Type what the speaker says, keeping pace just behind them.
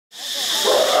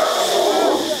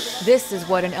This is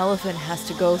what an elephant has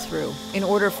to go through in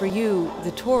order for you,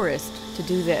 the tourist, to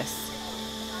do this.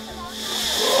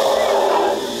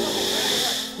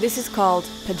 This is called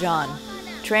pajan.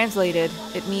 Translated,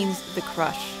 it means the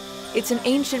crush. It's an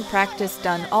ancient practice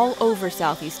done all over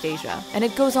Southeast Asia, and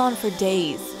it goes on for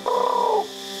days.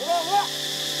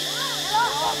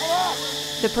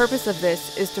 The purpose of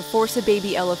this is to force a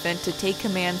baby elephant to take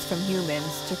commands from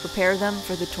humans to prepare them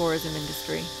for the tourism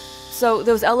industry. So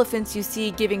those elephants you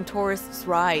see giving tourists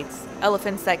rides,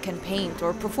 elephants that can paint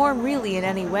or perform really in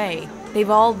any way, they've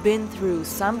all been through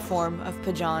some form of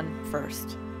pajan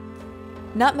first.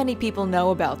 Not many people know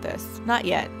about this, not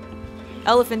yet.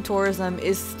 Elephant tourism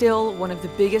is still one of the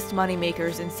biggest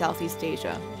moneymakers in Southeast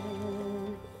Asia.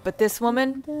 But this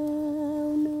woman,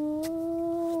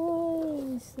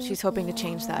 she's hoping to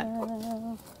change that.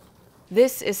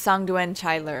 This is Sangduen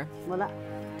Chailer.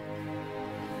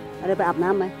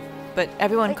 But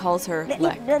everyone calls her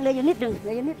Lek.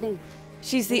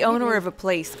 She's the owner of a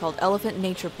place called Elephant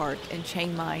Nature Park in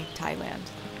Chiang Mai, Thailand.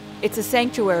 It's a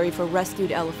sanctuary for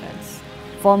rescued elephants.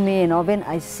 For me, when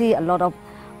I see a lot of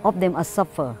them are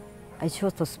suffer, I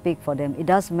choose to speak for them. It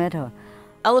doesn't matter.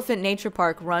 Elephant Nature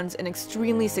Park runs an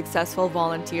extremely successful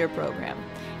volunteer program.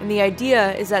 And the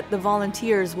idea is that the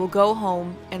volunteers will go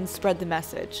home and spread the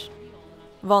message.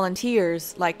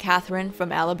 Volunteers like Catherine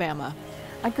from Alabama.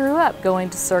 I grew up going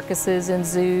to circuses and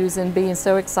zoos and being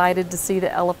so excited to see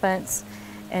the elephants.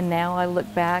 And now I look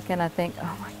back and I think,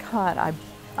 oh my God,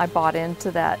 I bought into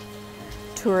that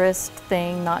tourist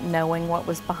thing, not knowing what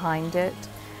was behind it.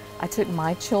 I took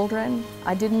my children.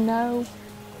 I didn't know.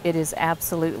 It is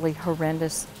absolutely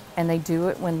horrendous. And they do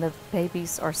it when the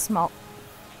babies are small.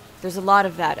 There's a lot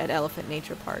of that at Elephant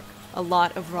Nature Park. A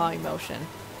lot of raw emotion.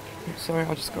 I'm sorry,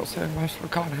 I just got so emotional,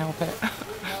 I can't help it.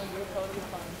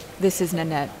 This is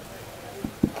Nanette.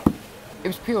 It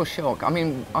was pure shock. I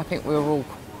mean, I think we were all,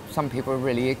 some people are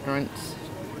really ignorant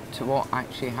to what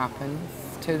actually happens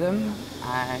to them,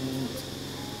 and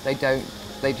they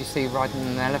just see riding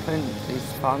an elephant is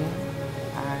fun,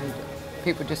 and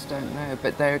people just don't know.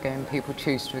 But there again, people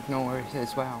choose to ignore it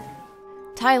as well.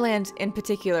 Thailand, in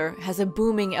particular, has a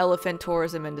booming elephant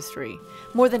tourism industry.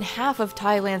 More than half of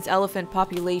Thailand's elephant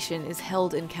population is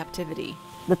held in captivity.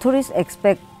 The tourists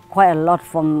expect quite a lot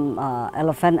from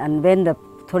elephant, and when the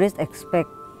tourists expect,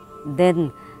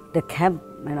 then the camp,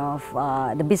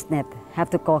 the business have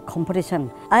to go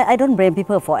competition. I don't blame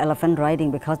people for elephant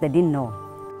riding because they didn't know.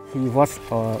 He was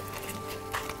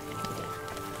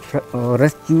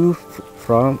rescued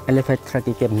from elephant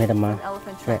tracking in Myanmar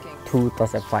in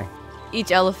 2005.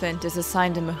 Each elephant is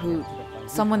assigned a mahout,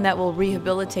 someone that will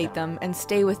rehabilitate them and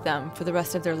stay with them for the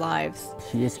rest of their lives.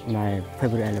 She is my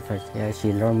favorite elephant. Yeah,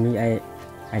 she loved me.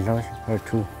 I love her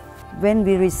too. When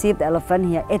we received the elephant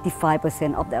here,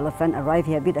 85% of the elephant arrive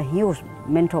here with a huge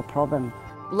mental problem.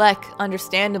 Lek,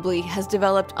 understandably, has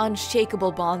developed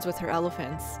unshakable bonds with her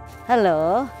elephants.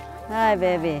 Hello. Hi,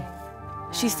 baby.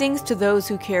 She sings to those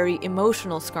who carry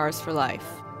emotional scars for life.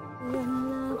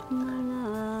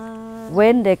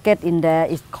 When they get in there,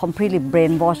 it completely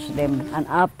brainwash them, and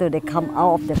after they come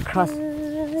out of the crush,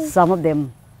 some of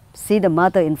them see the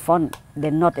mother in front, they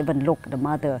not even look at the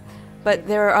mother. But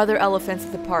there are other elephants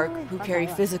at the park who carry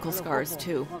physical scars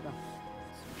too.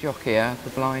 Jokia, the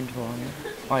blind one,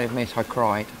 I admit I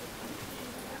cried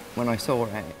when I saw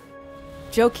it.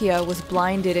 Jokia was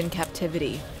blinded in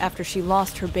captivity after she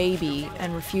lost her baby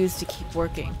and refused to keep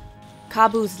working.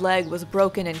 Kabu's leg was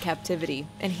broken in captivity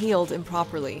and healed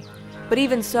improperly. But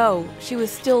even so, she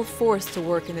was still forced to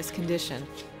work in this condition.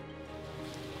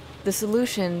 The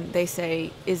solution, they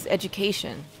say, is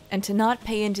education, and to not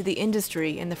pay into the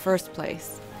industry in the first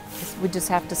place. We just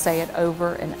have to say it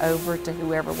over and over to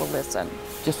whoever will listen.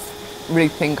 Just really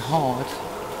think hard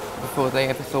before they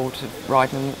ever thought of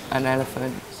riding an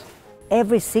elephant.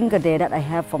 Every single day that I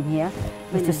have from here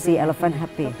is to see elephant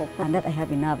happy, and that I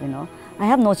have enough, I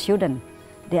have no children.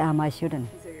 They are my children.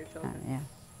 Yeah.